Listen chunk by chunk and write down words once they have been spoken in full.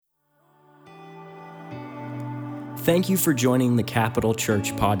Thank you for joining the Capital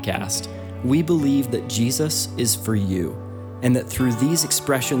Church podcast. We believe that Jesus is for you, and that through these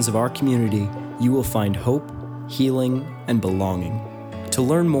expressions of our community, you will find hope, healing, and belonging. To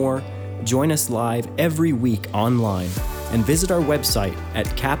learn more, join us live every week online and visit our website at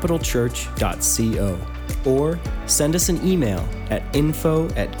capitalchurch.co or send us an email at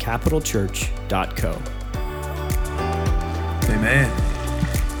info@capitalchurch.co. Amen.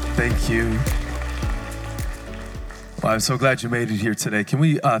 Thank you. Well, I'm so glad you made it here today. Can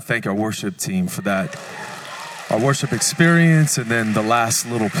we thank our worship team for that? Our worship experience, and then the last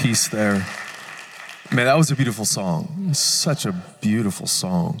little piece there. Man, that was a beautiful song. Such a beautiful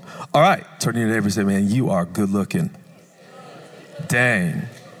song. All right, turn to your neighbor and say, man, you are good looking. Dang.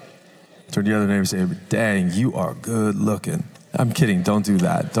 Turn to your other neighbor and say, dang, you are good looking. I'm kidding, don't do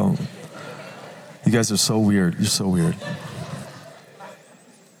that, don't. You guys are so weird, you're so weird.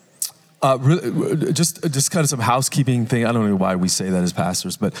 Really, just kind of some housekeeping thing. I don't know why we say that as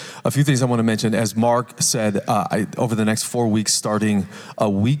pastors, but a few things I want to mention. As Mark said, over the next 4 weeks, starting a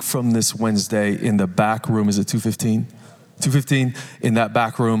week from this Wednesday in the back room, is it 2:15? 2:15 in that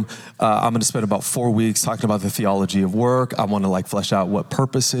back room. I'm going to spend about 4 weeks talking about the theology of work. I want to flesh out what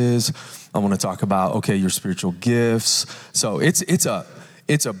purpose is. I want to talk about, your spiritual gifts. So it's a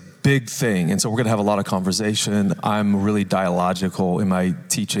big thing. And so we're going to have a lot of conversation. I'm really dialogical in my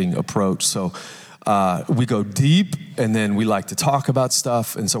teaching approach. So we go deep, and then we like to talk about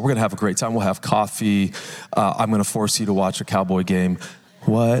stuff. And so we're going to have a great time. We'll have coffee. I'm going to force you to watch a Cowboy game.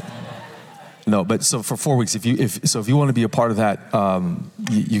 What? No, but so for 4 weeks, if you want to be a part of that,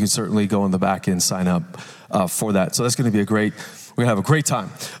 you can certainly go in the back and sign up for that. So that's going to be we're going to have a great time.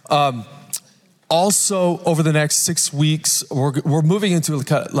 Also, over the next 6 weeks, we're moving into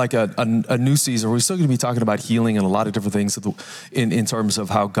a new season. We're still going to be talking about healing and a lot of different things in terms of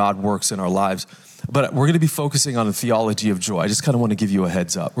how God works in our lives. But we're going to be focusing on the theology of joy. I just kind of want to give you a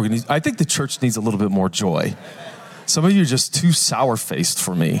heads up. I think the church needs a little bit more joy. Some of you are just too sour-faced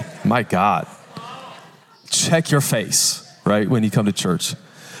for me. My God. Check your face, right, when you come to church.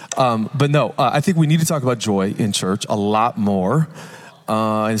 But no, I think we need to talk about joy in church a lot more.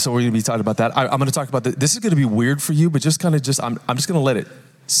 And so we're going to be talking about that. I'm going to talk about this is going to be weird for you, but I'm just going to let it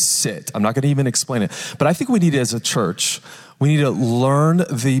sit. I'm not going to even explain it. But I think we need, as a church, we need to learn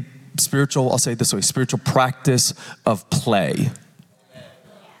the spiritual practice of play.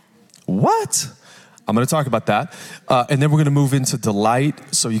 What? I'm going to talk about that. And then we're going to move into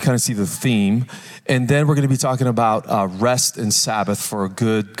delight, so you kind of see the theme. And then we're going to be talking about rest and Sabbath for a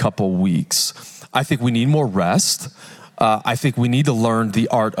good couple weeks. I think we need more rest. I think we need to learn the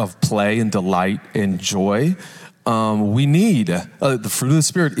art of play and delight and joy. We need, the fruit of the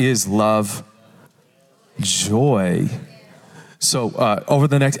Spirit is love, joy. So over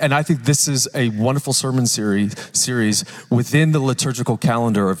the next, and I think this is a wonderful sermon series within the liturgical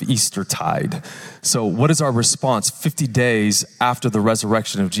calendar of Eastertide. So what is our response 50 days after the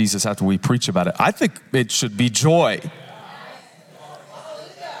resurrection of Jesus, after we preach about it? I think it should be joy.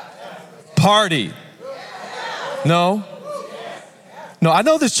 Party. No, I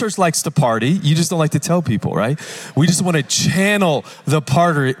know this church likes to party. You just don't like to tell people, right? We just want to channel the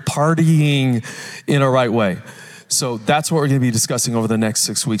partying in a right way. So that's what we're going to be discussing over the next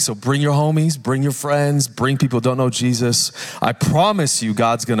 6 weeks. So bring your homies, bring your friends, bring people who don't know Jesus. I promise you,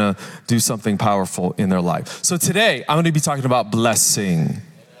 God's going to do something powerful in their life. So today, I'm going to be talking about blessing.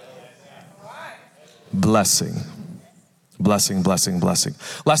 Blessing.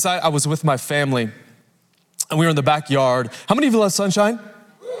 Last night, I was with my family, and we were in the backyard. How many of you love sunshine?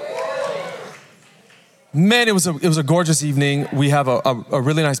 Man, it was a gorgeous evening. We have a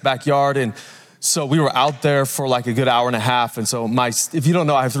really nice backyard, and so we were out there for like a good hour and a half. And so if you don't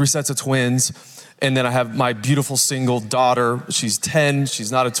know, I have 3 sets of twins, and then I have my beautiful single daughter. She's 10.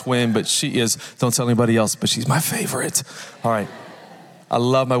 She's not a twin, but she is. Don't tell anybody else, but she's my favorite. All right. I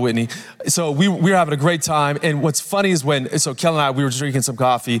love my Whitney. So we were having a great time. And what's funny is so Kel and I, we were drinking some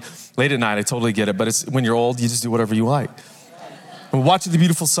coffee late at night. I totally get it. But it's when you're old, you just do whatever you like. We're watching the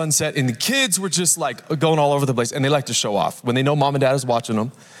beautiful sunset, and the kids were just going all over the place. And they like to show off. When they know mom and dad is watching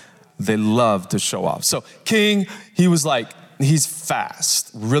them, they love to show off. So King, he's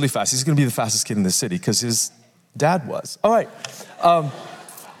fast, really fast. He's going to be the fastest kid in the city because his dad was. All right.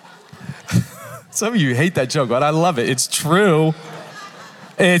 Some of you hate that joke, but I love it. It's true.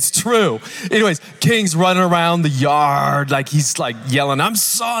 It's true. Anyways, King's running around the yard he's yelling, "I'm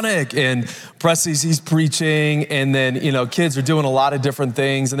Sonic!" And Presley's, he's preaching, and then, kids are doing a lot of different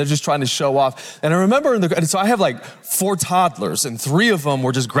things, and they're just trying to show off. And I remember, so I have 4 toddlers, and 3 of them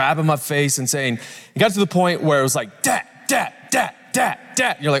were just grabbing my face and saying, it got to the point where it was like, "Dad, Dad, Dad, Dad.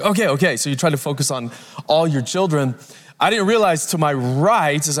 And you're like, okay. So you try to focus on all your children. I didn't realize to my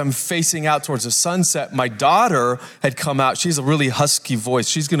right, as I'm facing out towards the sunset, my daughter had come out. She's a really husky voice.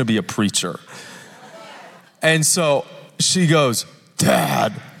 She's gonna be a preacher. And so she goes,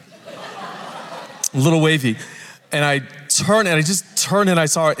 Dad. A little wavy. And I just turned and I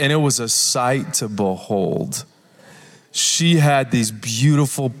saw her, and it was a sight to behold. She had these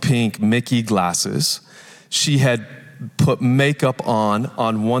beautiful pink Mickey glasses. She had put makeup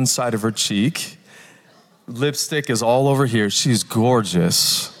on one side of her cheek. Lipstick is all over here. She's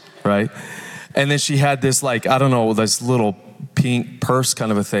gorgeous, right? And then she had this this little pink purse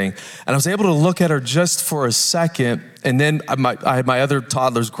kind of a thing. And I was able to look at her just for a second. And then I had my other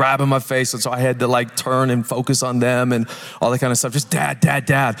toddlers grabbing my face. And so I had to turn and focus on them and all that kind of stuff. Just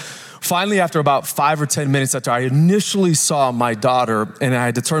dad. Finally, after about 5 or 10 minutes after I initially saw my daughter and I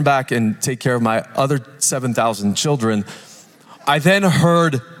had to turn back and take care of my other 7,000 children, I then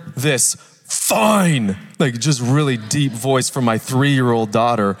heard this, fine, just really deep voice from my 3-year-old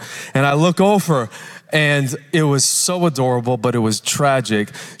daughter. And I look over and it was so adorable, but it was tragic.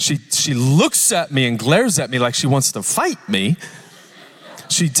 She looks at me and glares at me like she wants to fight me.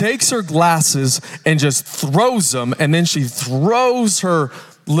 She takes her glasses and just throws them, and then she throws her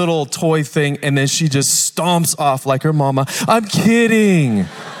little toy thing, and then she just stomps off like her mama. I'm kidding.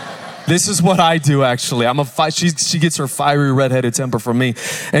 This is what I do, actually. She gets her fiery redheaded temper from me,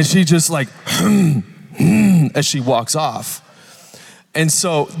 and she just as she walks off. And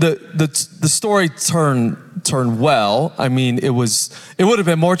so the story turned well. I mean, it would have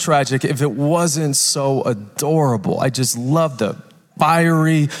been more tragic if it wasn't so adorable. I just love the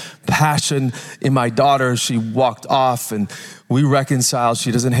fiery passion in my daughter. She walked off and we reconciled.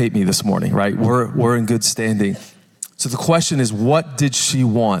 She doesn't hate me this morning, right? We're in good standing. So the question is, what did she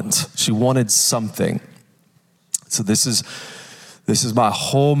want? She wanted something. So this is my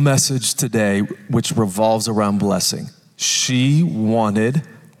whole message today, which revolves around blessing. She wanted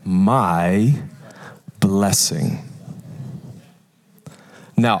my blessing.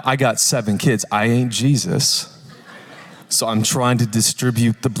 Now, I got 7 kids. I ain't Jesus. So I'm trying to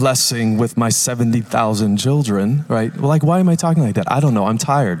distribute the blessing with my 70,000 children, right? Why am I talking like that? I don't know. I'm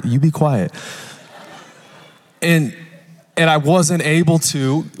tired. You be quiet. And I wasn't able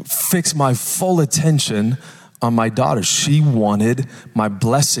to fix my full attention on my daughter. She wanted my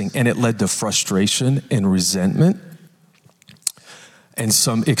blessing, and it led to frustration and resentment and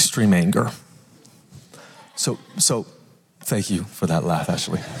some extreme anger. So thank you for that laugh,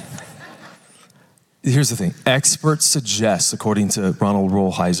 Ashley. Here's the thing. Experts suggest, according to Ronald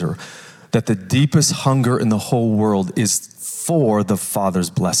Rolheiser, that the deepest hunger in the whole world is for the Father's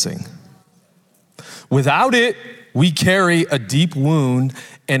blessing. Without it, we carry a deep wound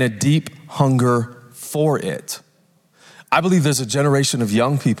and a deep hunger for it. I believe there's a generation of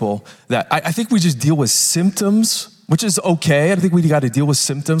young people that I think we just deal with symptoms, which is okay. I think we got to deal with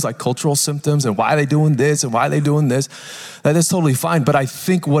symptoms, like cultural symptoms, and why are they doing this and why are they doing this. That's totally fine. But I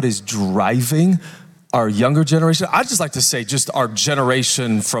think what is driving our younger generation, I'd just like to say just our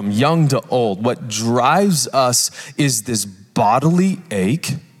generation from young to old, what drives us is this bodily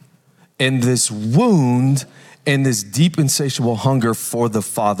ache and this wound and this deep insatiable hunger for the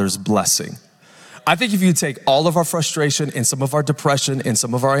Father's blessing. I think if you take all of our frustration and some of our depression and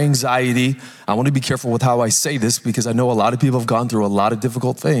some of our anxiety, I want to be careful with how I say this because I know a lot of people have gone through a lot of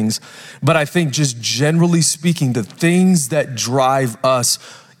difficult things, but I think just generally speaking, the things that drive us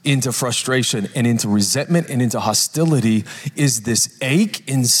into frustration and into resentment and into hostility is this ache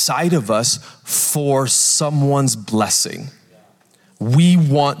inside of us for someone's blessing. We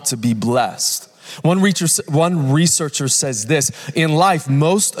want to be blessed. One researcher says this, in life,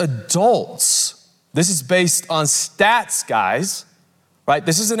 most adults, this is based on stats, guys, right?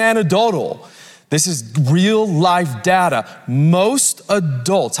 This isn't anecdotal. This is real life data. Most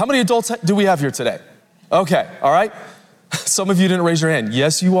adults, how many adults do we have here today? Okay, all right. Some of you didn't raise your hand.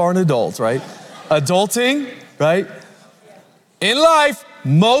 Yes, you are an adult, right? Adulting, right? In life,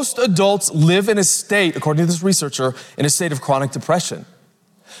 most adults live in a state, according to this researcher, in a state of chronic depression,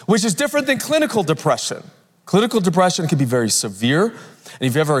 which is different than clinical depression. Clinical depression can be very severe, and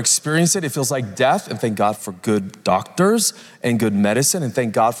if you've ever experienced it, it feels like death, and thank God for good doctors and good medicine, and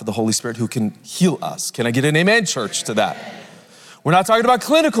thank God for the Holy Spirit who can heal us. Can I get an amen, church, to that? We're not talking about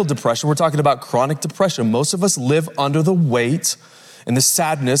clinical depression, we're talking about chronic depression. Most of us live under the weight and the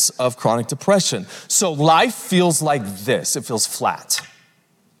sadness of chronic depression. So life feels like this, it feels flat.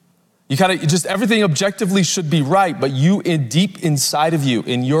 Everything objectively should be right, but you deep inside of you,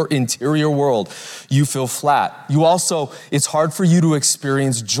 in your interior world, you feel flat. It's hard for you to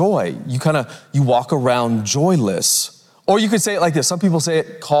experience joy. You walk around joyless Or you could say it like this. Some people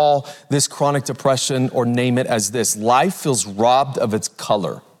call this chronic depression or name it as this. Life feels robbed of its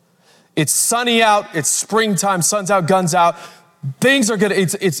color. It's sunny out, it's springtime, sun's out, guns out. Things are good.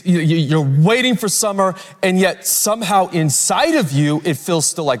 You're waiting for summer, and yet somehow inside of you, it feels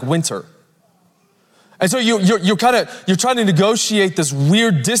still like winter. And so you're trying to negotiate this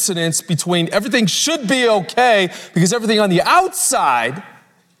weird dissonance between everything should be okay because everything on the outside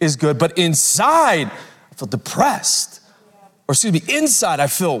is good, but inside I feel depressed. Or inside I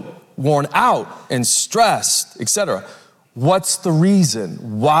feel worn out and stressed, etc. What's the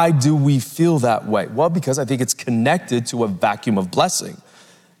reason? Why do we feel that way? Well, because I think it's connected to a vacuum of blessing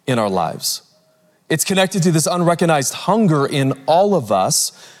in our lives. It's connected to this unrecognized hunger in all of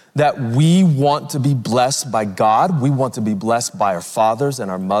us that we want to be blessed by God. We want to be blessed by our fathers and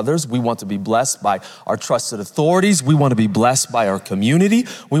our mothers. We want to be blessed by our trusted authorities. We want to be blessed by our community.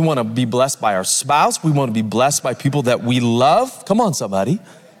 We want to be blessed by our spouse. We want to be blessed by people that we love. Come on, somebody.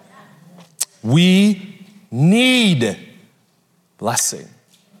 We need blessing.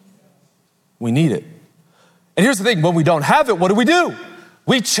 We need it. And here's the thing, when we don't have it, what do?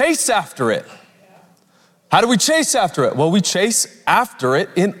 We chase after it. How do we chase after it? Well, we chase after it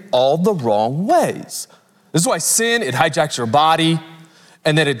in all the wrong ways. This is why sin, it hijacks your body,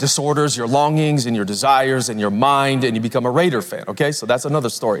 and then it disorders your longings and your desires and your mind, and you become a Raider fan, okay? So that's another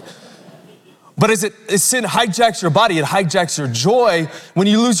story. But as sin hijacks your body, it hijacks your joy. When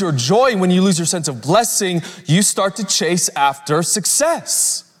you lose your joy, when you lose your sense of blessing, you start to chase after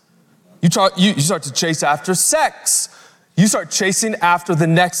success. You start to chase after sex. You start chasing after the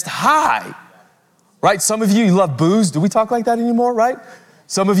next high. Right? Some of you love booze. Do we talk like that anymore, right?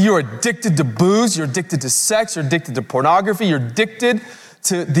 Some of you are addicted to booze. You're addicted to sex. You're addicted to pornography. You're addicted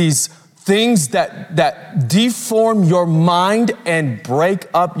to these things that deform your mind and break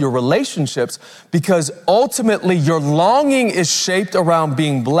up your relationships because ultimately your longing is shaped around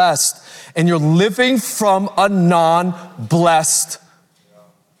being blessed and you're living from a non-blessed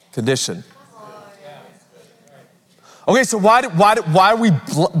condition. Okay, so why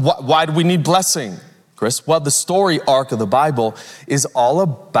do we need blessing, Krist? Well, the story arc of the Bible is all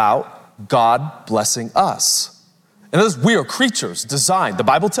about God blessing us. In other words, we are creatures designed. The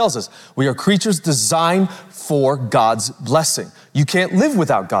Bible tells us we are creatures designed for God's blessing. You can't live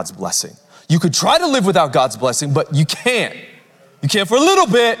without God's blessing. You could try to live without God's blessing, but you can't. You can for a little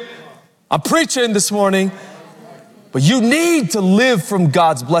bit. I'm preaching this morning. But you need to live from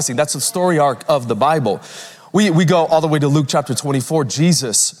God's blessing. That's the story arc of the Bible. We go all the way to Luke chapter 24.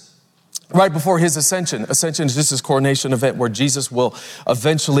 Jesus, right before his ascension is just this coronation event where Jesus will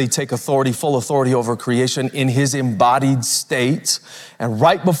eventually take full authority over creation in his embodied state. And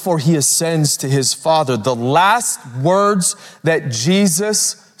right before he ascends to his Father, the last words that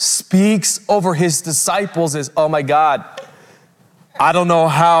Jesus speaks over his disciples is, oh my God, I don't know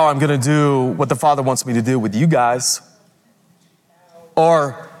how I'm going to do what the Father wants me to do with you guys.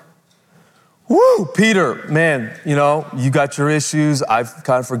 Or, woo, Peter, man, you got your issues. I've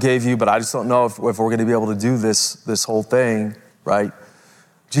kind of forgave you, but I just don't know if we're going to be able to do this whole thing, right?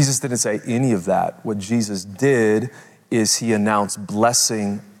 Jesus didn't say any of that. What Jesus did is he announced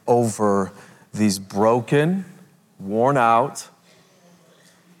blessing over these broken, worn out,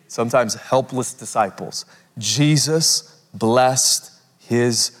 sometimes helpless disciples. Jesus blessed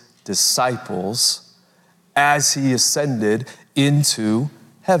his disciples as he ascended into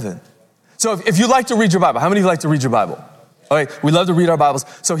heaven. So if you like to read your Bible, how many of you like to read your Bible? Okay, we love to read our Bibles.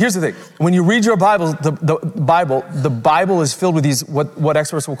 So here's the thing. When you read your Bible, the Bible is filled with these, what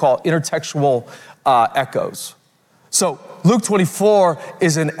experts will call intertextual echoes. So Luke 24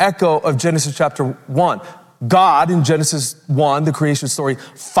 is an echo of Genesis chapter 1. God, in Genesis 1, the creation story,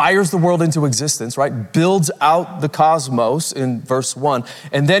 fires the world into existence, right? Builds out the cosmos in verse 1.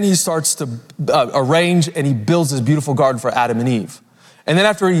 And then he starts to arrange and he builds this beautiful garden for Adam and Eve. And then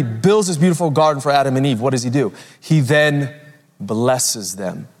after he builds this beautiful garden for Adam and Eve, what does he do? He then blesses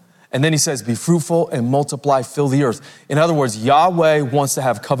them. And then he says, be fruitful and multiply, fill the earth. In other words, Yahweh wants to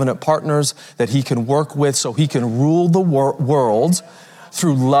have covenant partners that he can work with so he can rule the world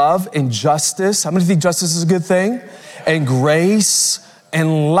through love and justice. How many think justice is a good thing? And grace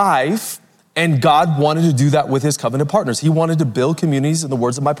and life. And God wanted to do that with his covenant partners. He wanted to build communities, in the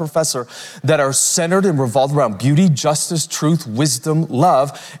words of my professor, that are centered and revolved around beauty, justice, truth, wisdom,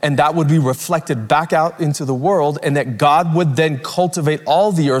 love. And that would be reflected back out into the world. And that God would then cultivate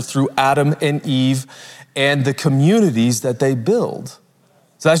all the earth through Adam and Eve and the communities that they build.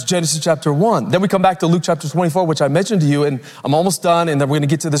 So that's Genesis chapter 1. Then we come back to Luke chapter 24, which I mentioned to you, and I'm almost done, and then we're going to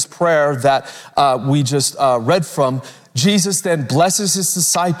get to this prayer that we just read from. Jesus then blesses his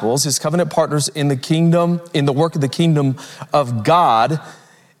disciples, his covenant partners in the kingdom, in the work of the kingdom of God.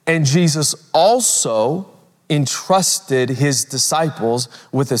 And Jesus also entrusted his disciples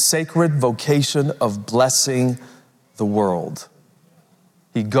with a sacred vocation of blessing the world.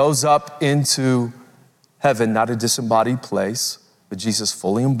 He goes up into heaven, not a disembodied place, but Jesus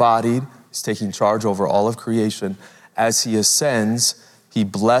fully embodied. He's taking charge over all of creation. As he ascends, he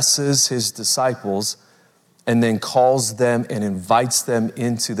blesses his disciples and then calls them and invites them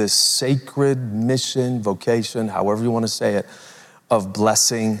into this sacred mission, vocation, however you want to say it, of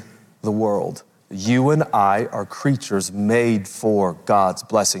blessing the world. You and I are creatures made for God's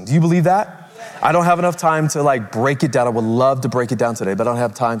blessing. Do you believe that? I don't have enough time to break it down. I would love to break it down today, but I don't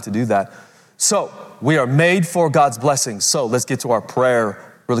have time to do that. So we are made for God's blessing. So let's get to our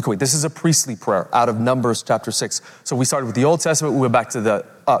prayer really quick. This is a priestly prayer out of Numbers chapter 6. So we started with the Old Testament. We went back to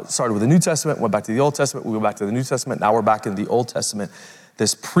started with the New Testament, went back to the Old Testament. We went back to the New Testament. Now we're back in the Old Testament.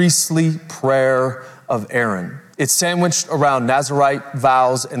 This priestly prayer of Aaron. It's sandwiched around Nazirite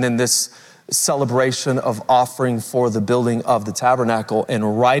vows and then this celebration of offering for the building of the tabernacle.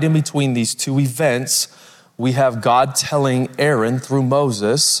 And right in between these two events, we have God telling Aaron through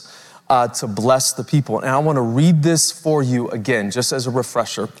Moses to bless the people. And I want to read this for you again, just as a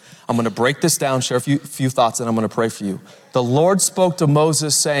refresher. I'm going to break this down, share a few thoughts, and I'm going to pray for you. The Lord spoke to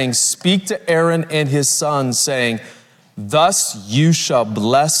Moses saying, speak to Aaron and his sons saying, thus you shall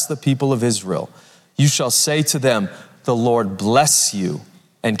bless the people of Israel. You shall say to them, the Lord bless you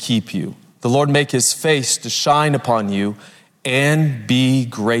and keep you. The Lord make his face to shine upon you and be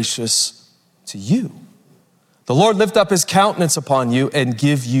gracious to you. The Lord lift up his countenance upon you and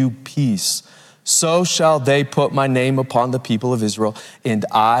give you peace. So shall they put my name upon the people of Israel, and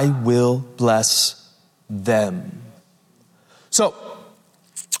I will bless them. So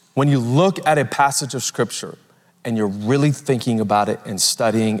when you look at a passage of scripture and you're really thinking about it and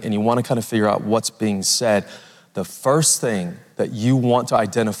studying and you want to kind of figure out what's being said, the first thing that you want to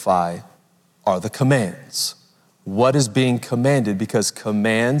identify are the commands. What is being commanded? Because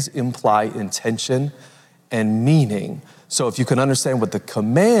commands imply intention and meaning. So if you can understand what the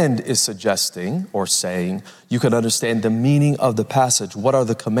command is suggesting or saying, you can understand the meaning of the passage. What are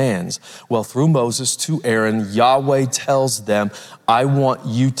the commands? Well, through Moses to Aaron, Yahweh tells them, I want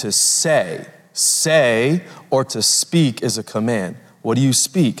you to say or to speak is a command. What do you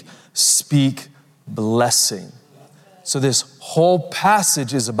speak? Speak blessing. So this whole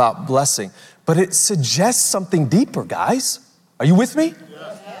passage is about blessing, but it suggests something deeper, guys. Are you with me?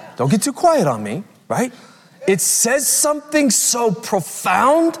 Yeah. Don't get too quiet on me, right? It says something so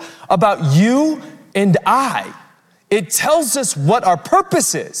profound about you and I. It tells us what our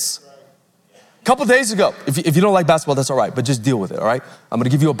purpose is. A couple days ago, if you don't like basketball, that's all right, but just deal with it, all right? I'm gonna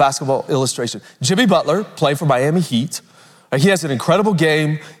give you a basketball illustration. Jimmy Butler played for Miami Heat. He has an incredible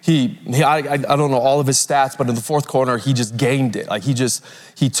game. I don't know all of his stats, but in the fourth quarter, he just gamed it.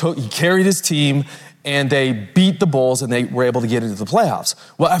 He carried his team and they beat the Bulls and they were able to get into the playoffs.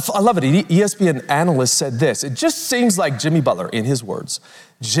 Well, I love it. An ESPN analyst said this. It just seems like Jimmy Butler, in his words,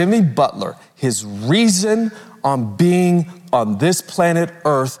 Jimmy Butler, his reason on being on this planet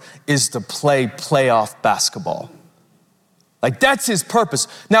Earth is to play playoff basketball. That's his purpose.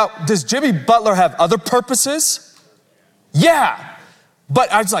 Now, does Jimmy Butler have other purposes? Yeah, but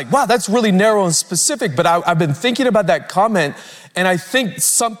I was like, wow, that's really narrow and specific. But I've been thinking about that comment, and I think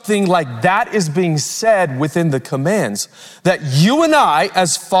something like that is being said within the commands. That you and I,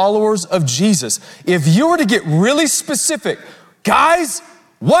 as followers of Jesus, if you were to get really specific, guys,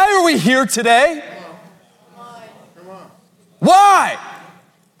 why are we here today? Why?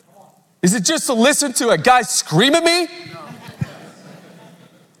 Is it just to listen to a guy scream at me?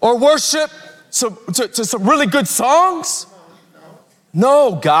 Or worship to some really good songs?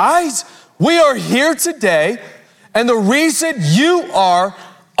 No, guys, we are here today, and the reason you are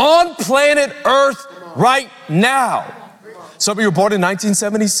on planet Earth right now. Some of you were born in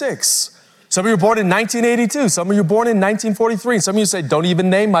 1976. Some of you were born in 1982. Some of you were born in 1943. Some of you say, don't even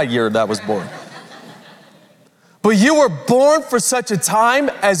name my year that I was born. But you were born for such a time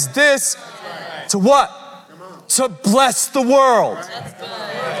as this to what? To bless the world.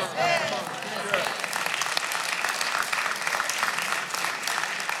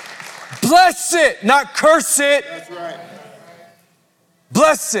 Bless it, not curse it. That's right.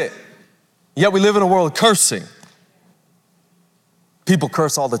 Bless it. Yet we live in a world of cursing. People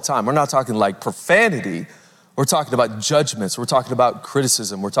curse all the time. We're not talking like profanity. We're talking about judgments. We're talking about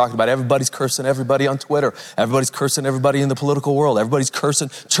criticism. We're talking about everybody's cursing everybody on Twitter. Everybody's cursing everybody in the political world. Everybody's cursing.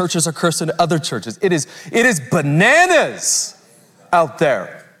 Churches are cursing other churches. It is bananas out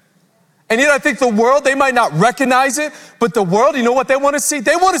there. And yet I think the world, they might not recognize it, but the world, you know what they want to see?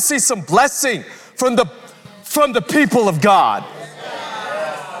 They want to see some blessing from the people of God.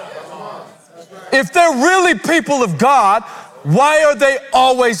 If they're really people of God, why are they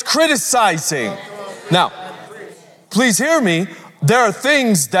always criticizing? Now, please hear me. There are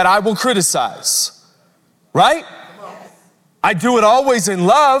things that I will criticize, right? I do it always in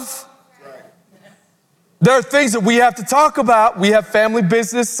love. There are things that we have to talk about. We have family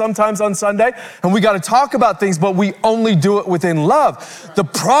business sometimes on Sunday, and we got to talk about things, but we only do it within love. The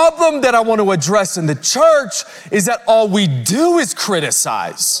problem that I want to address in the church is that all we do is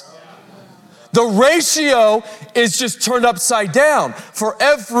criticize. The ratio is just turned upside down. For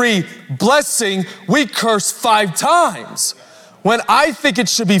every blessing, we curse 5 times. When I think it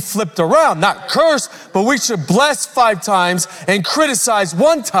should be flipped around, not curse, but we should bless 5 times and criticize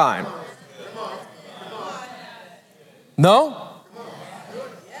 1 time. No?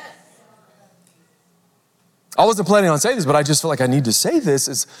 I wasn't planning on saying this, but I just feel like I need to say this.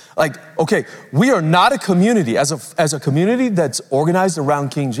 It's like, okay, we are not a community, as a community that's organized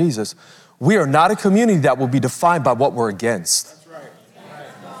around King Jesus, we are not a community that will be defined by what we're against.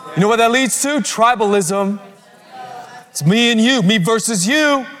 You know what that leads to? Tribalism. It's me and you, me versus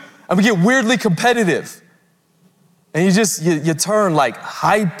you. And we get weirdly competitive. And you turn like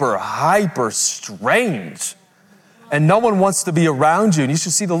hyper strange. And no one wants to be around you. And you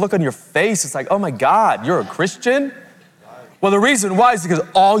should see the look on your face. It's like, oh my God, you're a Christian? Well, the reason why is because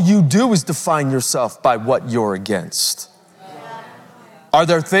all you do is define yourself by what you're against. Are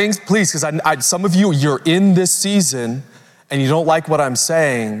there things, please, because some of you, you're in this season and you don't like what I'm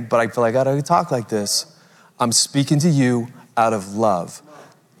saying, but I feel like I gotta talk like this. I'm speaking to you out of love.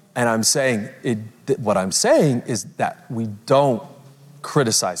 And I'm saying, what I'm saying is that we don't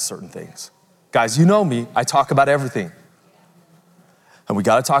criticize certain things. Guys, you know me, I talk about everything. And we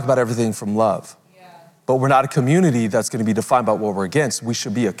gotta talk about everything from love. But we're not a community that's gonna be defined by what we're against. We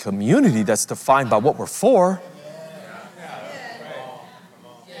should be a community that's defined by what we're for.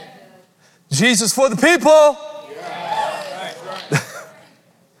 Jesus for the people.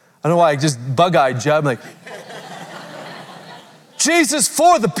 I don't know why I just bug-eyed you. I'm like, Jesus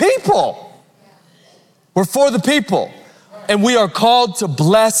for the people. We're for the people. And we are called to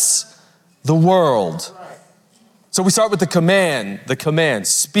bless the world. So we start with the command,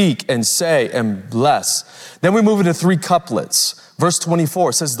 speak and say and bless. Then we move into 3 couplets. Verse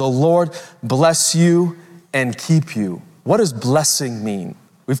 24 says, the Lord bless you and keep you. What does blessing mean?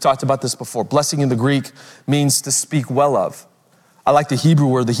 We've talked about this before. Blessing in the Greek means to speak well of. I like the Hebrew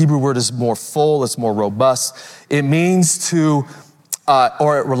word. The Hebrew word is more full, it's more robust. It means to,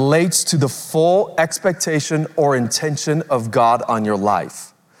 or it relates to the full expectation or intention of God on your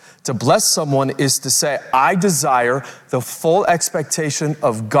life. To bless someone is to say, I desire the full expectation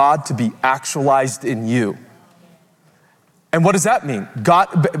of God to be actualized in you. And what does that mean? God,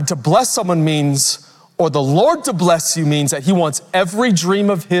 to bless someone means, or the Lord to bless you means that he wants every dream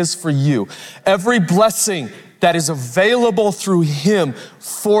of his for you. Every blessing that is available through him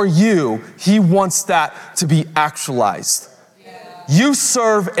for you, he wants that to be actualized. You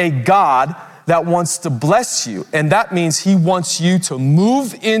serve a God that wants to bless you, and that means he wants you to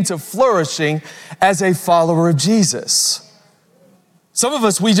move into flourishing as a follower of Jesus. Some of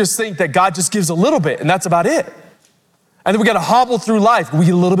us, we just think that God just gives a little bit, and that's about it. And then we got to hobble through life. We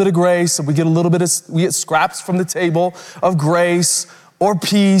get a little bit of grace, and we get scraps from the table of grace or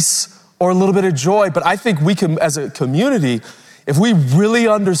peace or a little bit of joy. But I think we can, as a community, if we really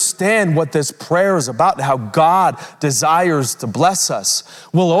understand what this prayer is about and how God desires to bless us,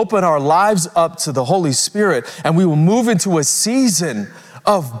 we'll open our lives up to the Holy Spirit and we will move into a season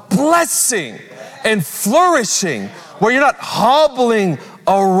of blessing and flourishing where you're not hobbling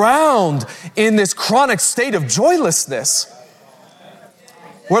around in this chronic state of joylessness,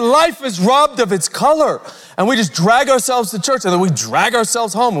 where life is robbed of its color, and we just drag ourselves to church, and then we drag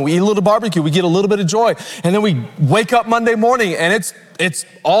ourselves home, and we eat a little barbecue, we get a little bit of joy, and then we wake up Monday morning, and it's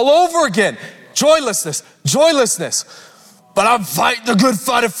all over again. Joylessness. But I'm fighting the good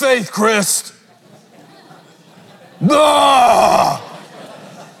fight of faith, Krist.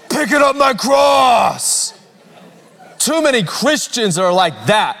 Picking up my cross. Too many Christians are like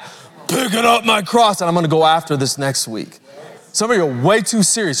that. Picking up my cross, and I'm gonna go after this next week. Some of you are way too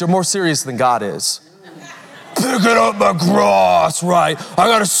serious. You're more serious than God is. Picking up my cross, right? I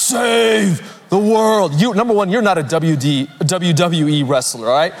gotta save the world. Number one, you're not a WWE wrestler,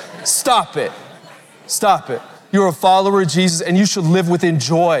 all right? Stop it. You're a follower of Jesus, and you should live within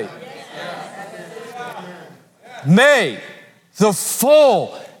joy. May the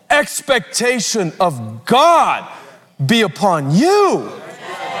full expectation of God be upon you.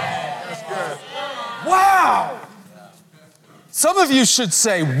 wow. Some of you should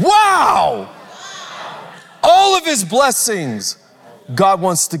say, wow. All of his blessings God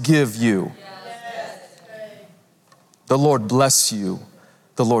wants to give you. The Lord bless you.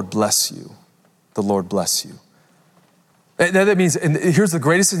 The Lord bless you. The Lord bless you. And that means, and here's the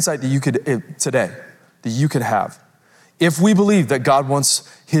greatest insight that you could today, that you could have. If we believe that God wants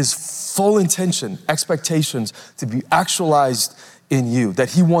his full intention, expectations to be actualized in you, that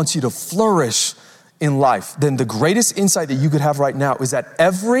he wants you to flourish in life, then the greatest insight that you could have right now is that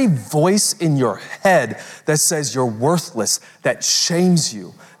every voice in your head that says you're worthless, that shames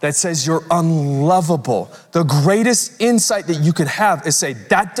you, that says you're unlovable, the greatest insight that you could have is say,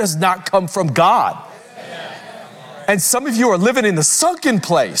 that does not come from God. And some of you are living in the sunken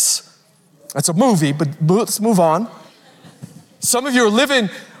place. That's a movie, but let's move on. Some of you are living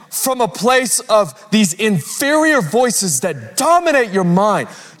from a place of these inferior voices that dominate your mind.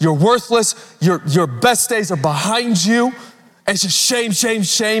 You're worthless. Your best days are behind you. And it's just shame, shame,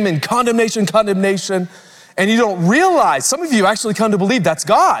 shame, and condemnation, condemnation. And you don't realize, some of you actually come to believe that's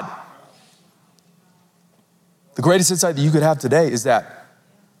God. The greatest insight that you could have today is that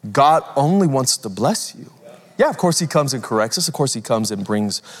God only wants to bless you. Yeah, of course he comes and corrects us. Of course he comes and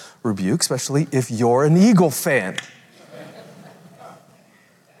brings rebuke, especially if you're an Eagle fan.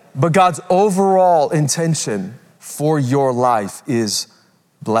 But God's overall intention for your life is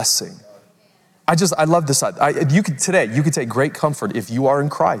blessing. I love this. You could take great comfort if you are in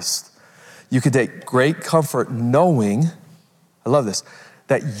Christ. You could take great comfort knowing, I love this,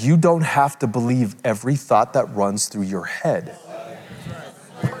 that you don't have to believe every thought that runs through your head.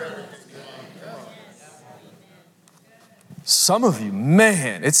 Some of you,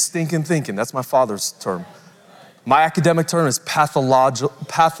 man, it's stinking thinking. That's my father's term. My academic term is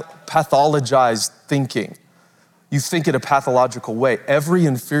pathologized thinking. You think in a pathological way. Every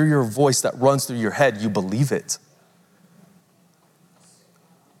inferior voice that runs through your head, you believe it.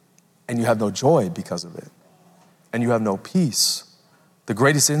 And you have no joy because of it. And you have no peace. The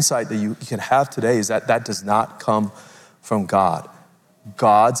greatest insight that you can have today is that that does not come from God.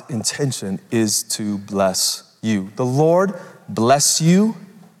 God's intention is to bless you. The Lord bless you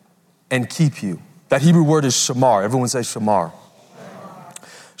and keep you. That Hebrew word is shamar. Everyone say shamar.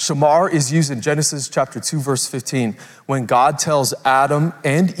 Shamar is used in Genesis chapter 2, verse 15, when God tells Adam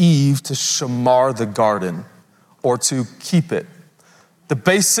and Eve to shamar the garden or to keep it. The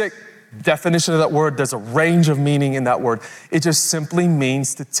basic definition of that word, there's a range of meaning in that word. It just simply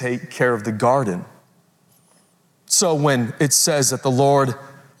means to take care of the garden. So when it says that the Lord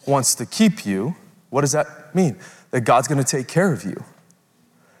wants to keep you, what does that mean? That God's going to take care of you.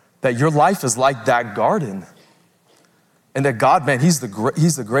 That your life is like that garden. And that God, man, he's the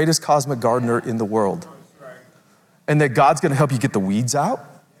greatest cosmic gardener in the world. And that God's going to help you get the weeds out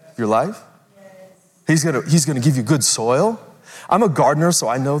of your life. He's going to give you good soil. I'm a gardener, so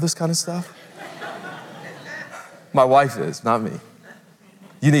I know this kind of stuff. My wife is, not me.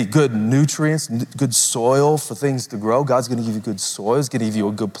 You need good nutrients, good soil for things to grow. God's going to give you good soil. He's going to give you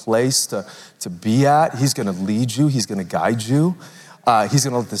a good place to be at. He's going to lead you. He's going to guide you. He's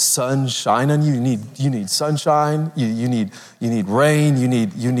going to let the sun shine on you. You need sunshine. You need rain.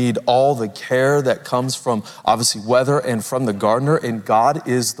 You need all the care that comes from obviously weather and from the gardener. And God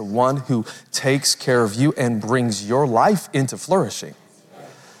is the one who takes care of you and brings your life into flourishing.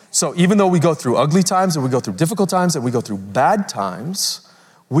 So even though we go through ugly times and we go through difficult times and we go through bad times,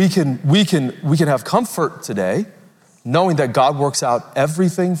 we can have comfort today, knowing that God works out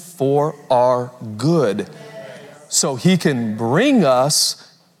everything for our good. So he can bring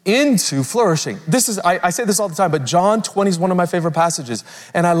us into flourishing. I say this all the time, but John 20 is one of my favorite passages,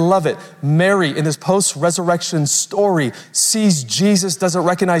 and I love it. Mary, in this post-resurrection story, sees Jesus, doesn't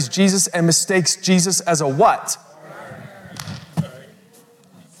recognize Jesus, and mistakes Jesus as a what?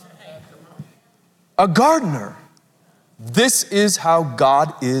 A gardener. This is how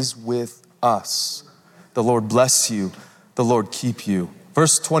God is with us. The Lord bless you. The Lord keep you.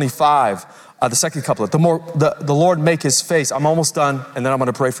 Verse 25, the second couplet. The Lord make his face. I'm almost done, and then I'm going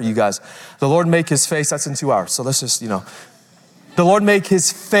to pray for you guys. The Lord make his face. That's in 2 hours. So let's just, The Lord make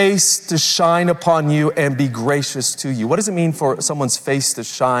his face to shine upon you and be gracious to you. What does it mean for someone's face to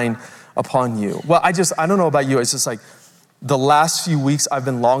shine upon you? Well, I don't know about you. It's just like the last few weeks I've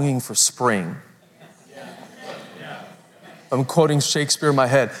been longing for spring. I'm quoting Shakespeare in my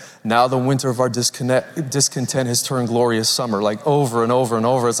head. Now the winter of our discontent has turned glorious summer, like over and over and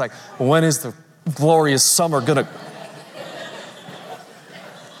over. It's like, when is the glorious summer gonna?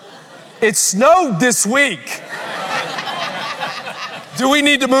 It snowed this week. Do we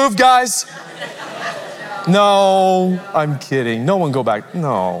need to move, guys? No, I'm kidding. No one go back.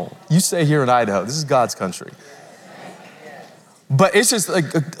 No, you stay here in Idaho. This is God's country. But it's just like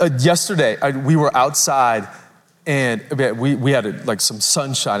yesterday, we were outside and we had like some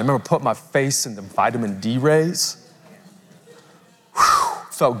sunshine. I remember putting my face in the vitamin D rays. Whew,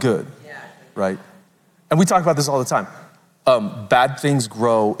 felt good, right? And we talk about this all the time. Bad things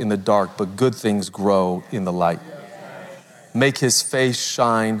grow in the dark, but good things grow in the light. Make his face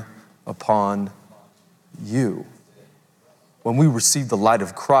shine upon you. When we receive the light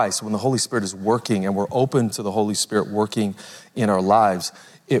of Christ, when the Holy Spirit is working and we're open to the Holy Spirit working in our lives,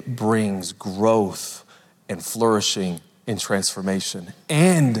 it brings growth and flourishing and transformation.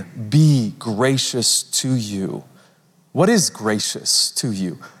 And be gracious to you. What is gracious to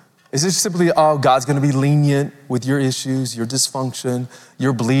you? Is it simply, oh, God's gonna be lenient with your issues, your dysfunction,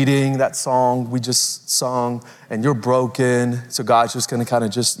 your bleeding, that song we just sung, and you're broken, so God's just gonna kind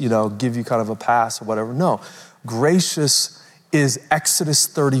of just, give you kind of a pass or whatever? No, gracious is Exodus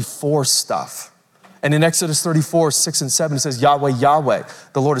 34 stuff. And in Exodus 34, 6 and 7, it says, Yahweh, Yahweh,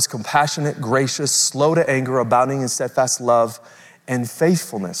 the Lord is compassionate, gracious, slow to anger, abounding in steadfast love and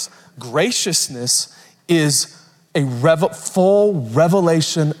faithfulness. Graciousness is a full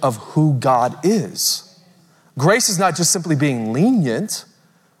revelation of who God is. Grace is not just simply being lenient.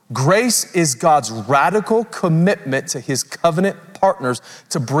 Grace is God's radical commitment to his covenant partners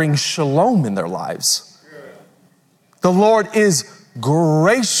to bring shalom in their lives. The Lord is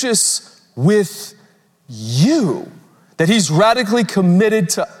gracious with you, that he's radically committed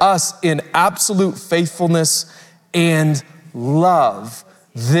to us in absolute faithfulness and love.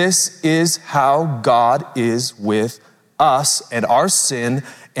 This is how God is with us and our sin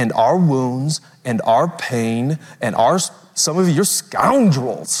and our wounds and our pain and some of you, you're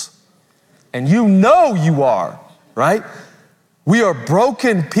scoundrels. And you know you are, right? We are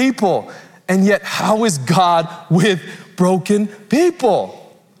broken people. And yet how is God with broken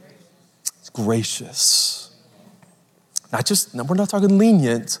people? It's gracious. We're not talking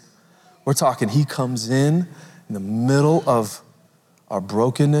lenient. We're talking he comes in the middle of our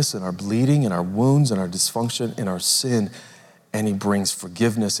brokenness and our bleeding and our wounds and our dysfunction and our sin, and he brings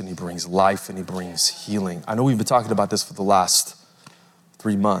forgiveness and he brings life and he brings healing. I know we've been talking about this for the last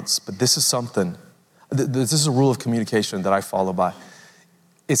 3 months, but this is something, this is a rule of communication that I follow by.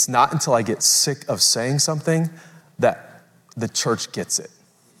 It's not until I get sick of saying something that the church gets it.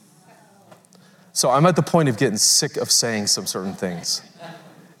 So I'm at the point of getting sick of saying some certain things.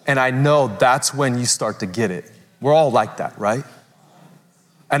 And I know that's when you start to get it. We're all like that, right?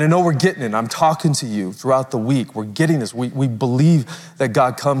 And I know we're getting it. I'm talking to you throughout the week. We're getting this. We believe that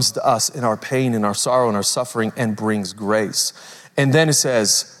God comes to us in our pain, in our sorrow, in our suffering, and brings grace. And then it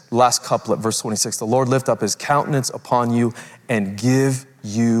says, last couplet, verse 26, the Lord lift up his countenance upon you and give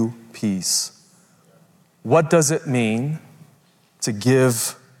you peace. What does it mean to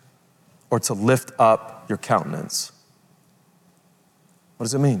give or to lift up your countenance? What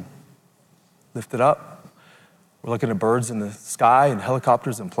does it mean? Lift it up. We're looking at birds in the sky and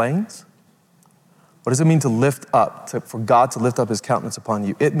helicopters and planes. What does it mean to lift up, for God to lift up his countenance upon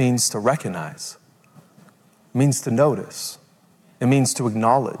you? It means to recognize. It means to notice. It means to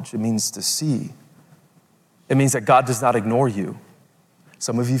acknowledge. It means to see. It means that God does not ignore you.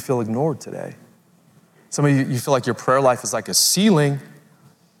 Some of you feel ignored today. Some of you feel like your prayer life is like a ceiling.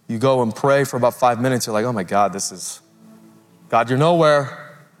 You go and pray for about 5 minutes. You're like, oh my God, God, you're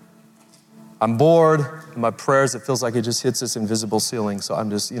nowhere. I'm bored. In my prayers, it feels like it just hits this invisible ceiling. So I'm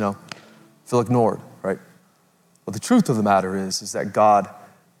just, feel ignored, right? Well, the truth of the matter is that God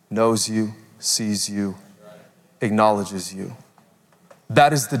knows you, sees you, acknowledges you.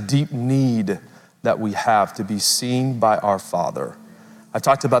 That is the deep need that we have to be seen by our Father. I've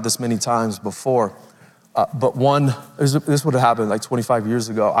talked about this many times before, but this would have happened like 25 years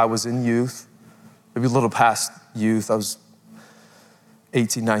ago. I was in youth, maybe a little past youth. I was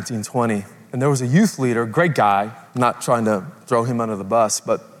 18, 19, 20. And there was a youth leader, great guy, not trying to throw him under the bus,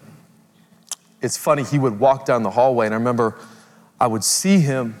 but it's funny, he would walk down the hallway, and I remember I would see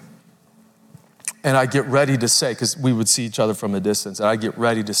him, and I'd get ready to say, because we would see each other from a distance, and I'd get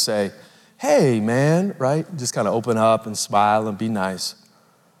ready to say, hey, man, right? Just kind of open up and smile and be nice.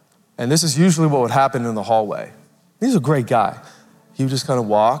 And this is usually what would happen in the hallway. He's a great guy. He would just kind of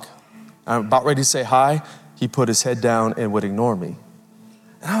walk. I'm about ready to say hi. He put his head down and would ignore me.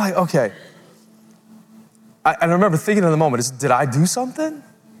 And I'm like, okay. I remember thinking in the moment, did I do something?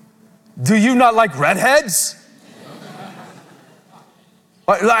 Do you not like redheads?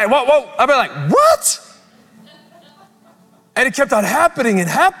 Like, whoa. I'd be like, what? And it kept on happening and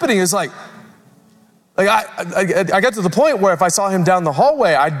happening. It's like I got to the point where if I saw him down the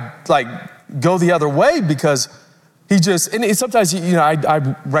hallway, I'd go the other way because sometimes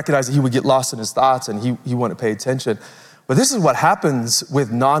I recognize that he would get lost in his thoughts and he wouldn't pay attention. But this is what happens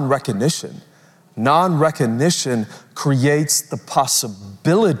with non-recognition. Non-recognition creates the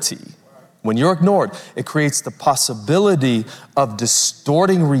possibility, when you're ignored, it creates the possibility of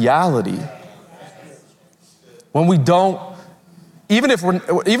distorting reality. When we don't, even if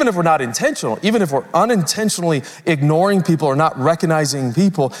we're not intentional, even if we're unintentionally ignoring people or not recognizing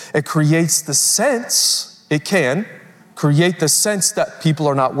people, it creates the sense, it can create the sense that people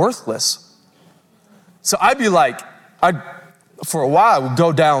are not worthless. So for a while, I would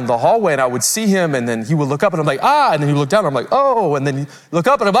go down the hallway and I would see him and then he would look up and I'm like, and then he would look down and I'm like, oh, and then he look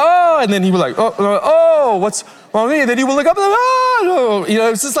up and I'm, and then he would like, oh, what's wrong with me? And then he would look up and I'm, oh,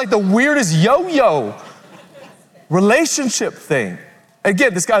 it's just like the weirdest yo-yo relationship thing.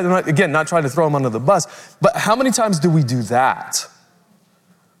 Again, this guy, not trying to throw him under the bus, but how many times do we do that?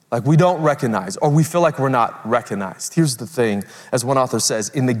 Like we don't recognize, or we feel like we're not recognized. Here's the thing, as one author says,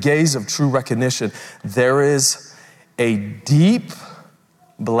 in the gaze of true recognition, there is a deep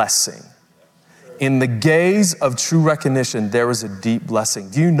blessing. In the gaze of true recognition, there is a deep blessing.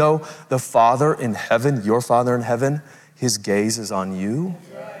 Do you know the Father in heaven, your Father in heaven, his gaze is on you?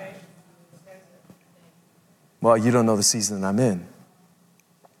 Well, you don't know the season that I'm in.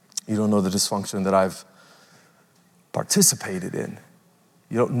 You don't know the dysfunction that I've participated in.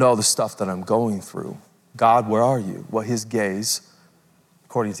 You don't know the stuff that I'm going through. God, where are you? Well, his gaze,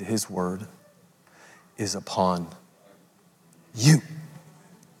 according to his word, is upon you.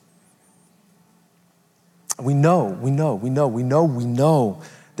 We know.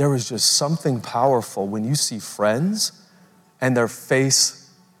 There is just something powerful when you see friends and their face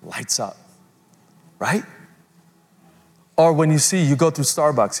lights up, right? Or when you go through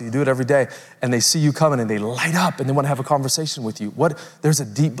Starbucks, you do it every day, and they see you coming and they light up and they want to have a conversation with you. There's a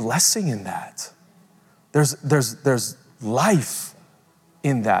deep blessing in that. There's life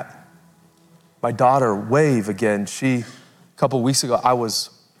in that. My daughter, Wave, again, a couple of weeks ago, I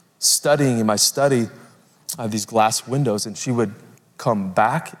was studying in my study. I have these glass windows, and she would come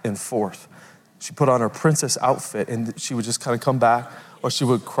back and forth. She put on her princess outfit, and she would just kind of come back, or she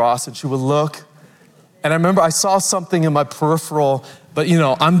would cross, and she would look. And I remember I saw something in my peripheral, but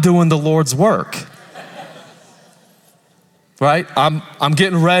I'm doing the Lord's work, right? I'm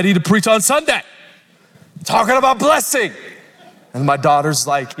getting ready to preach on Sunday, talking about blessing. And my daughter's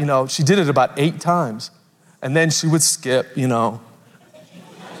like, she did it about 8 times. And then she would skip, And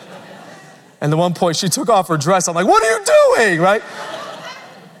at one point she took off her dress. I'm like, what are you doing, right?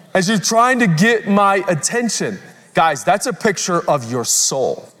 And she's trying to get my attention. Guys, that's a picture of your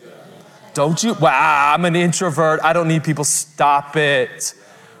soul. Don't you? Wow, I'm an introvert. I don't need people. Stop it.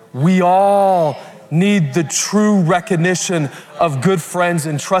 We all need the true recognition of good friends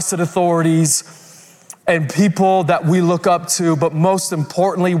and trusted authorities and people that we look up to. But most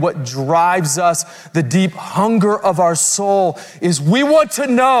importantly, what drives us, the deep hunger of our soul, is we want to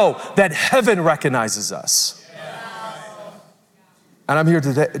know that heaven recognizes us. And I'm here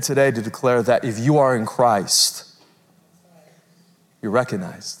today to declare that if you are in Christ, you're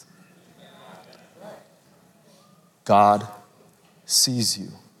recognized. God sees you.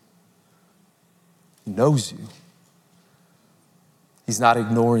 He knows you. He's not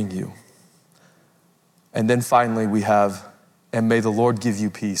ignoring you. And then finally we have, and may the Lord give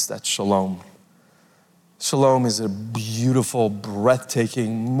you peace. That's shalom. Shalom is a beautiful,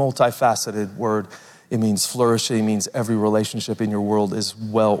 breathtaking, multifaceted word. It means flourishing. It means every relationship in your world is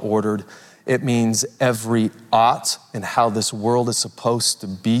well ordered. It means every ought and how this world is supposed to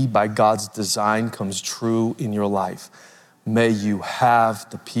be by God's design comes true in your life. May you have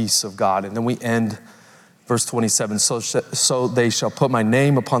the peace of God. And then we end verse 27. So they shall put my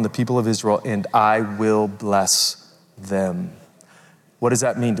name upon the people of Israel, and I will bless them. What does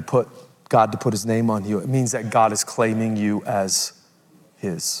that mean, God to put his name on you? It means that God is claiming you as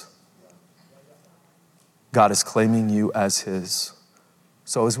his. God is claiming you as his.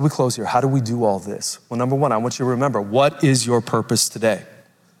 So as we close here, how do we do all this? Well, number one, I want you to remember, what is your purpose today?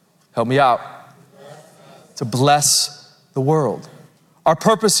 Help me out. To bless the world. Our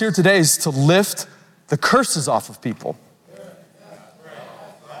purpose here today is to lift the curses off of people.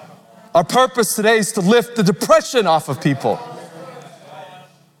 Our purpose today is to lift the depression off of people.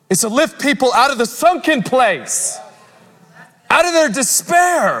 It's to lift people out of the sunken place, out of their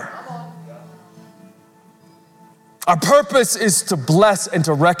despair. Our purpose is to bless and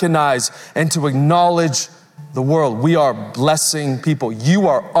to recognize and to acknowledge the world. We are blessing people. You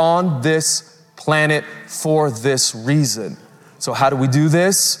are on this planet for this reason. So how do we do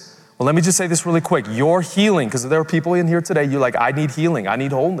this? Well, let me just say this really quick. Your healing, because there are people in here today, you're like, I need healing, I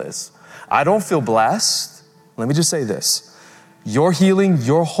need wholeness. I don't feel blessed. Let me just say this. Your healing,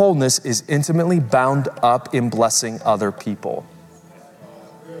 your wholeness is intimately bound up in blessing other people.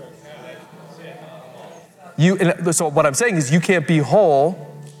 So what I'm saying is you can't be whole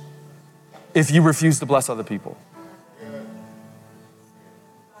if you refuse to bless other people.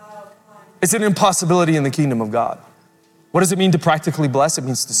 It's an impossibility in the kingdom of God. What does it mean to practically bless? It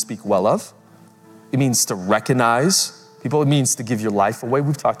means to speak well of. It means to recognize people. It means to give your life away.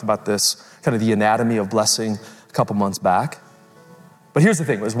 We've talked about this, kind of the anatomy of blessing a couple months back. But here's the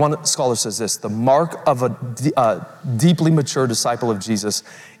thing, as one scholar says this, the mark of a deeply mature disciple of Jesus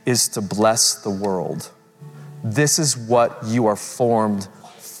is to bless the world. This is what you are formed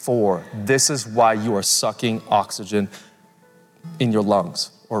for. This is why you are sucking oxygen in your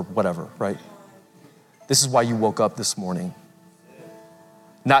lungs or whatever, right? This is why you woke up this morning.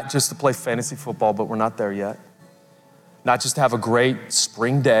 Not just to play fantasy football, but we're not there yet. Not just to have a great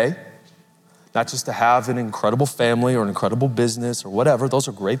spring day. Not just to have an incredible family or an incredible business or whatever. Those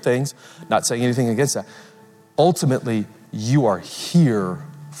are great things. Not saying anything against that. Ultimately, you are here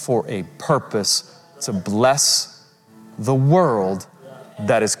for a purpose to bless the world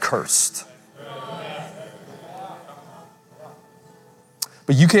that is cursed.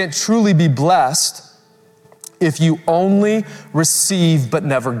 But you can't truly be blessed if you only receive but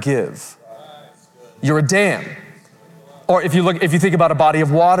never give. You're a dam. Or if you think about a body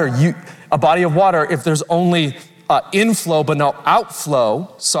of water, if there's only inflow but no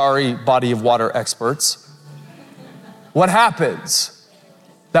outflow, sorry, body of water experts, what happens?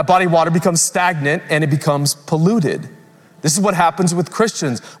 That body of water becomes stagnant and it becomes polluted. This is what happens with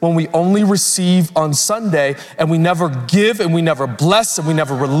Christians when we only receive on Sunday and we never give and we never bless and we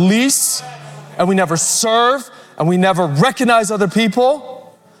never release and we never serve and we never recognize other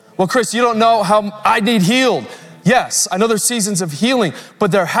people. Well, Chris, you don't know how I need healed. Yes, I know there's seasons of healing,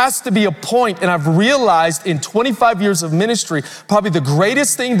 but there has to be a point, and I've realized in 25 years of ministry, probably the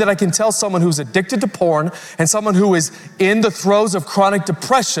greatest thing that I can tell someone who's addicted to porn and someone who is in the throes of chronic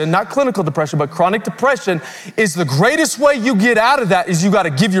depression, not clinical depression, but chronic depression, is the greatest way you get out of that is you got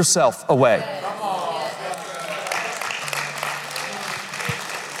to give yourself away.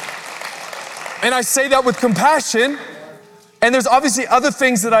 And I say that with compassion. And there's obviously other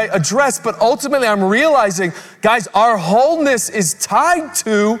things that I address, but ultimately I'm realizing, guys, our wholeness is tied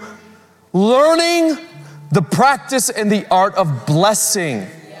to learning the practice and the art of blessing.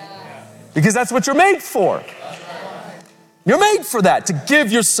 Because that's what you're made for. You're made for that, to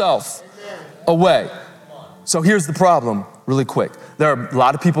give yourself away. So here's the problem, really quick. There are a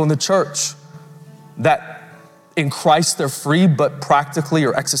lot of people in the church that in Christ they're free, but practically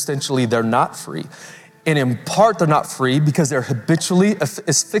or existentially they're not free. And in part, they're not free because they're habitually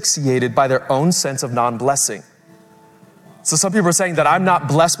asphyxiated by their own sense of non-blessing. So some people are saying that I'm not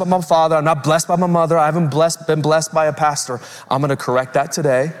blessed by my father, I'm not blessed by my mother, I haven't been blessed by a pastor. I'm gonna correct that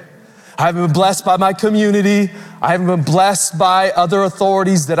today. I haven't been blessed by my community. I haven't been blessed by other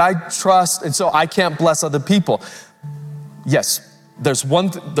authorities that I trust, and so I can't bless other people. Yes, there's one,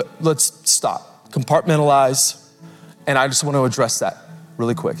 let's stop, compartmentalize, and I just want to address that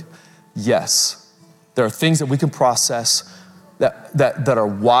really quick. Yes. There are things that we can process that are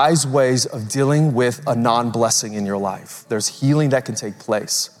wise ways of dealing with a non-blessing in your life. There's healing that can take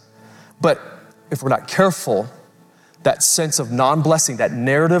place. But if we're not careful, that sense of non-blessing, that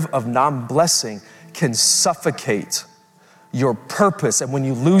narrative of non-blessing can suffocate your purpose. And when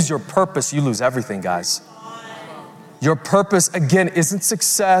you lose your purpose, you lose everything, guys. Your purpose, again, isn't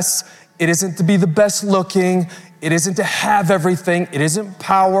success. It isn't to be the best looking. It isn't to have everything. It isn't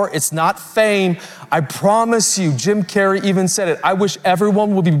power. It's not fame. I promise you, Jim Carrey even said it. I wish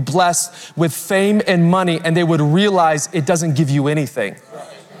everyone would be blessed with fame and money and they would realize it doesn't give you anything.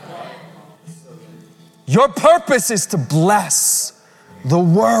 Your purpose is to bless the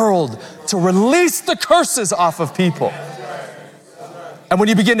world, to release the curses off of people. And when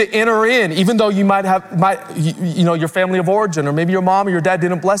you begin to enter in, even though you might have, your family of origin, or maybe your mom or your dad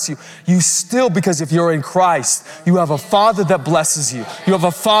didn't bless you, you still, because if you're in Christ, you have a Father that blesses you. You have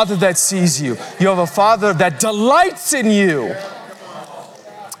a Father that sees you. You have a Father that delights in you.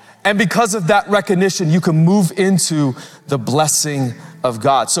 And because of that recognition, you can move into the blessing of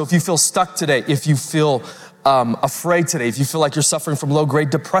God. So if you feel stuck today, if you feel afraid today, if you feel like you're suffering from low-grade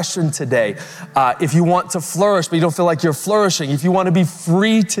depression today, if you want to flourish but you don't feel like you're flourishing, if you want to be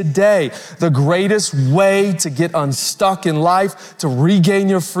free today, the greatest way to get unstuck in life, to regain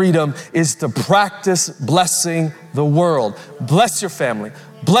your freedom, is to practice blessing the world. Bless your family,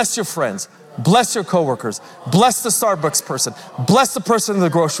 bless your friends, bless your coworkers, bless the Starbucks person, bless the person in the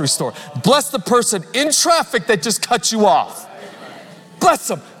grocery store, bless the person in traffic that just cut you off. Bless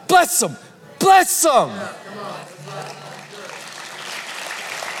them. Bless them. Bless them.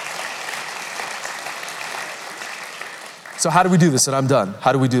 So how do we do this? And I'm done.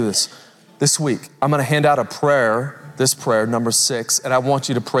 How do we do this? This week, I'm gonna hand out a prayer, this prayer, number 6, and I want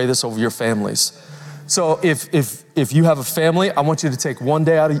you to pray this over your families. So if you have a family, I want you to take one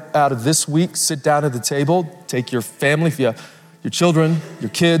day out of this week, sit down at the table, take your family, if you have your children,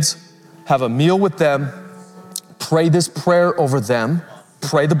 your kids, have a meal with them, pray this prayer over them,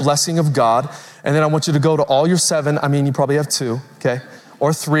 pray the blessing of God, and then I want you to go to all your 7, you probably have 2, okay?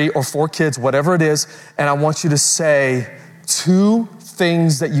 Or 3 or 4 kids, whatever it is, and I want you to say 2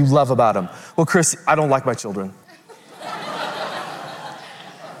 things that you love about them. Well, Chris, I don't like my children.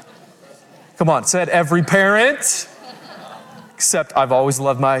 Come on, said every parent, except I've always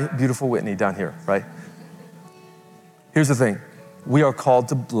loved my beautiful Whitney down here, right? Here's the thing. We are called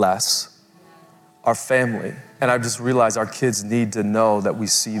to bless our family. And I just realized our kids need to know that we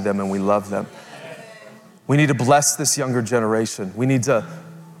see them and we love them. We need to bless this younger generation. We need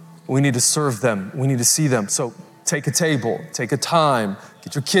to serve them. We need to see them. So take a table, take a time,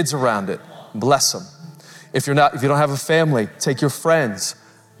 get your kids around it, bless them. If you don't have a family, take your friends,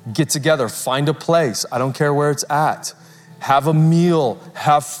 get together, find a place. I don't care where it's at. Have a meal,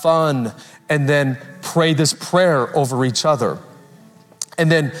 have fun, and then pray this prayer over each other.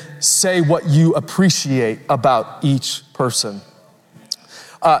 And then say what you appreciate about each person.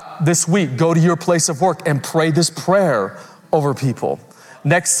 This week, go to your place of work and pray this prayer over people.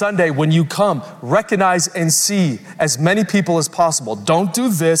 Next Sunday, when you come, recognize and see as many people as possible. Don't do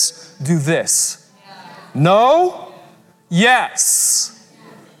this, do this. No, yes.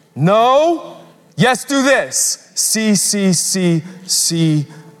 No, yes, do this. See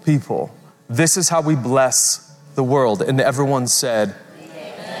people. This is how we bless the world. And everyone said,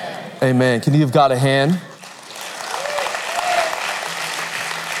 amen. Amen. Can you give God a hand?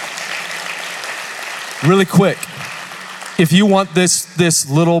 Really quick. If you want this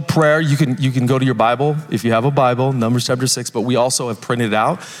little prayer, you can go to your Bible. If you have a Bible, Numbers chapter 6, but we also have printed it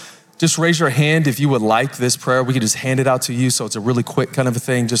out. Just raise your hand if you would like this prayer. We can just hand it out to you. So it's a really quick kind of a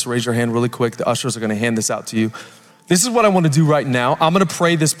thing. Just raise your hand really quick. The ushers are gonna hand this out to you. This is what I wanna do right now. I'm gonna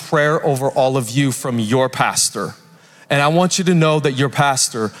pray this prayer over all of you from your pastor. And I want you to know that your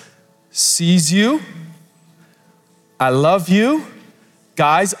pastor sees you. I love you.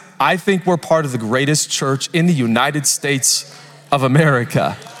 Guys, I think we're part of the greatest church in the United States of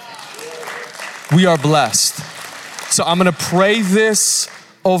America. We are blessed. So I'm gonna pray this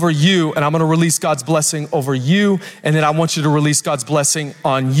over you, and I'm gonna release God's blessing over you, and then I want you to release God's blessing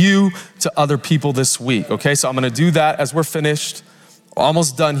on you to other people this week, okay? So I'm gonna do that as we're finished,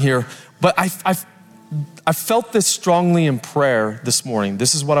 almost done here. But I felt this strongly in prayer this morning.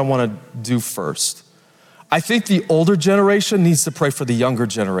 This is what I wanna do first. I think the older generation needs to pray for the younger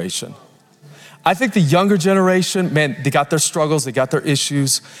generation. I think the younger generation, man, they got their struggles, they got their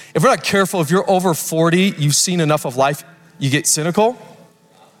issues. If we're not careful, if you're over 40, you've seen enough of life, you get cynical,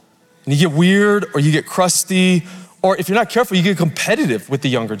 and you get weird, or you get crusty, or if you're not careful, you get competitive with the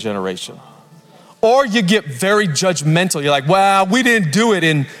younger generation. Or you get very judgmental. You're like, well, we didn't do it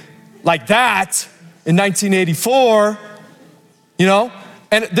in like that in 1984, you know?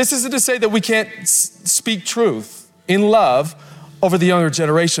 And this isn't to say that we can't speak truth in love over the younger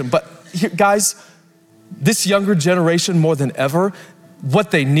generation, but here, guys, this younger generation more than ever,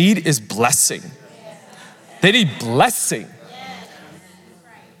 what they need is blessing. They need blessing.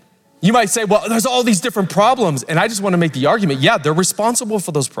 You might say, well, there's all these different problems, and I just want to make the argument, yeah, they're responsible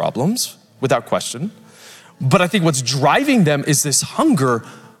for those problems, without question, but I think what's driving them is this hunger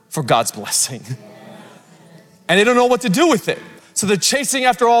for God's blessing. And they don't know what to do with it. So they're chasing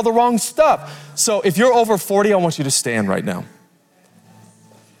after all the wrong stuff. So if you're over 40, I want you to stand right now.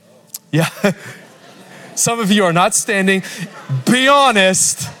 Yeah. Some of you are not standing. Be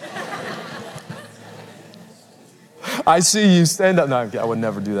honest. I see you. Stand up. No, I would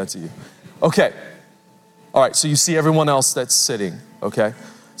never do that to you. Okay. All right, so you see everyone else that's sitting, okay?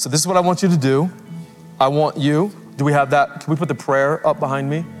 So this is what I want you to do. I want you, do we have that? Can we put the prayer up behind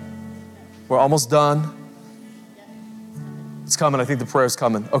me? We're almost done. It's coming. I think the prayer is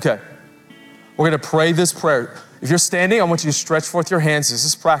coming. Okay. We're going to pray this prayer. If you're standing, I want you to stretch forth your hands. This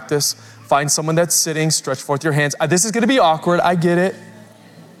is practice. Find someone that's sitting. Stretch forth your hands. This is going to be awkward. I get it.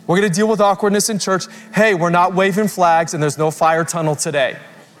 We're going to deal with awkwardness in church. Hey, we're not waving flags and there's no fire tunnel today.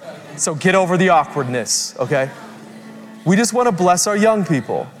 So get over the awkwardness, okay? We just want to bless our young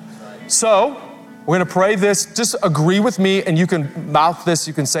people. So we're going to pray this. Just agree with me, and you can mouth this.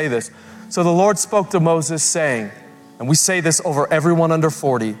 You can say this. So the Lord spoke to Moses saying, and we say this over everyone under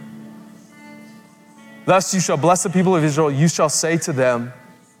 40. Thus you shall bless the people of Israel. You shall say to them,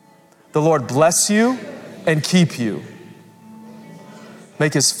 The Lord bless you and keep you.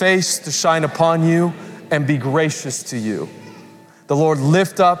 Make his face to shine upon you and be gracious to you. The Lord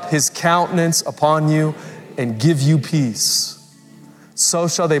lift up his countenance upon you and give you peace. So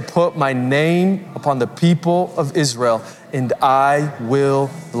shall they put my name upon the people of Israel, and I will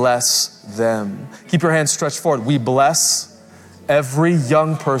bless them. Keep your hands stretched forward. We bless every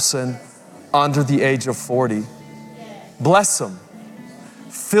young person under the age of 40. Bless them.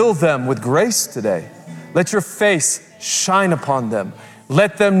 Fill them with grace today. Let your face shine upon them.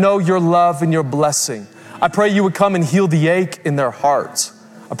 Let them know your love and your blessing. I pray you would come and heal the ache in their hearts.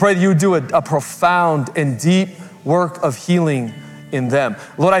 I pray that you would do a profound and deep work of healing in them.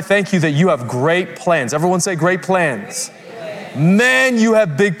 Lord, I thank you that you have great plans. Everyone say great plans. Man, you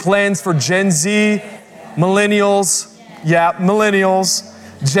have big plans for Gen Z, millennials,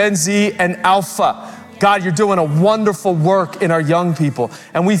 Gen Z and Alpha. God, you're doing a wonderful work in our young people.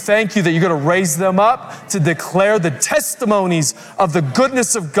 And we thank you that you're going to raise them up to declare the testimonies of the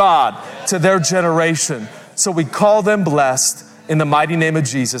goodness of God to their generation. So we call them blessed in the mighty name of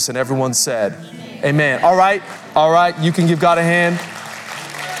Jesus. And everyone said, amen. All right. You can give God a hand.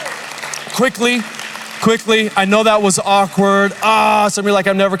 Quickly. I know that was awkward. Some of you are like,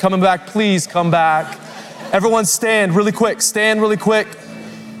 I'm never coming back. Please come back. Everyone stand really quick.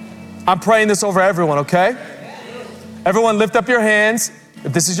 I'm praying this over everyone, okay? Everyone lift up your hands.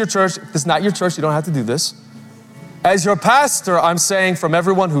 If this is your church, if this is not your church, you don't have to do this. As your pastor, I'm saying from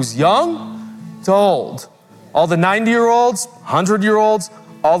everyone who's young to old, all the 90-year-olds, 100-year-olds,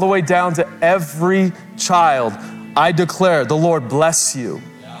 all the way down to every child, I declare the Lord bless you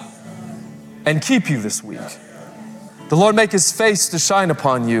and keep you this week. The Lord make his face to shine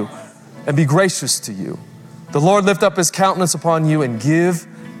upon you and be gracious to you. The Lord lift up his countenance upon you and give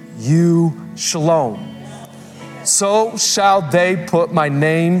you shalom. So shall they put my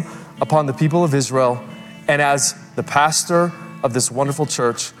name upon the people of Israel. And as the pastor of this wonderful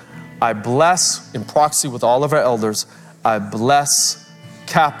church, I bless, in proxy with all of our elders, I bless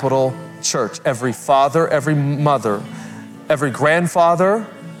Capital Church. Every father, every mother, every grandfather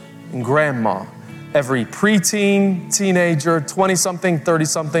and grandma, every preteen, teenager, 20-something,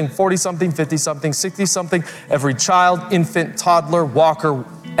 30-something, 40-something, 50-something, 60-something, every child, infant, toddler, walker,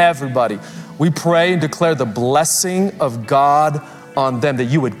 everybody. We pray and declare the blessing of God on them, that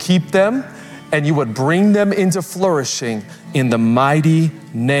you would keep them and you would bring them into flourishing in the mighty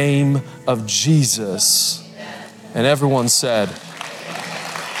name of Jesus. And everyone said,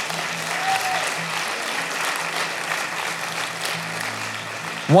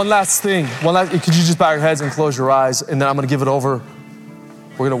 one last thing. Could you just bow your heads and close your eyes, and then I'm going to give it over.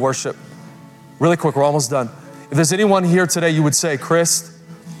 We're going to worship. Really quick, we're almost done. If there's anyone here today, you would say, Krist,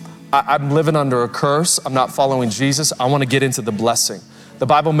 I'm living under a curse. I'm not following Jesus. I want to get into the blessing. The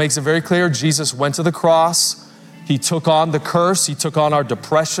Bible makes it very clear. Jesus went to the cross. He took on the curse. He took on our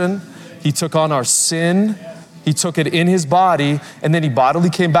depression. He took on our sin. He took it in his body, and then he bodily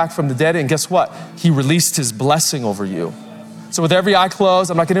came back from the dead. And guess what? He released his blessing over you. So with every eye closed,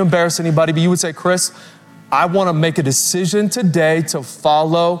 I'm not going to embarrass anybody, but you would say, Krist, I want to make a decision today to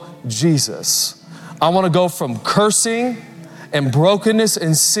follow Jesus. I want to go from cursing and brokenness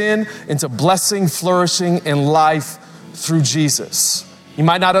and sin into blessing, flourishing, and life through Jesus. You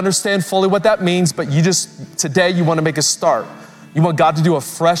might not understand fully what that means, but today you want to make a start. You want God to do a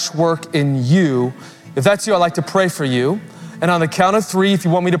fresh work in you. If that's you, I'd like to pray for you. And on the count of 3, if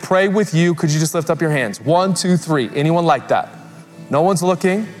you want me to pray with you, could you just lift up your hands? 1, 2, 3. Anyone like that? No one's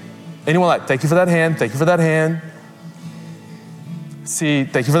looking. Anyone like, thank you for that hand. Thank you for that hand. See,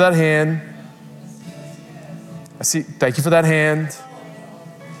 thank you for that hand. I see, thank you for that hand.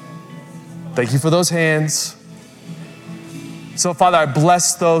 Thank you for those hands. So Father, I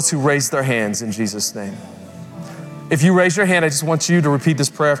bless those who raised their hands in Jesus' name. If you raise your hand, I just want you to repeat this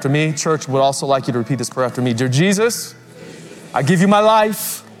prayer after me. Church would also like you to repeat this prayer after me. Dear Jesus, I give you my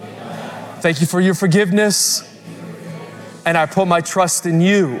life. Thank you for your forgiveness. And I put my trust in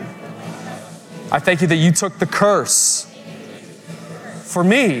you. I thank you that you took the curse for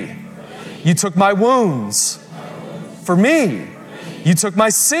me. You took my wounds for me. You took my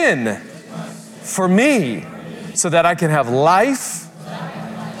sin for me so that I can have life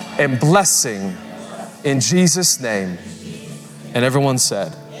and blessing in Jesus' name. And everyone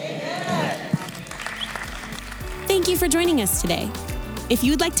said, Amen. Thank you for joining us today. If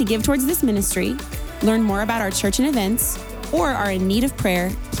you would like to give towards this ministry, learn more about our church and events, or are in need of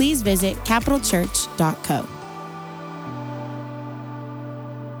prayer, please visit capitalchurch.co.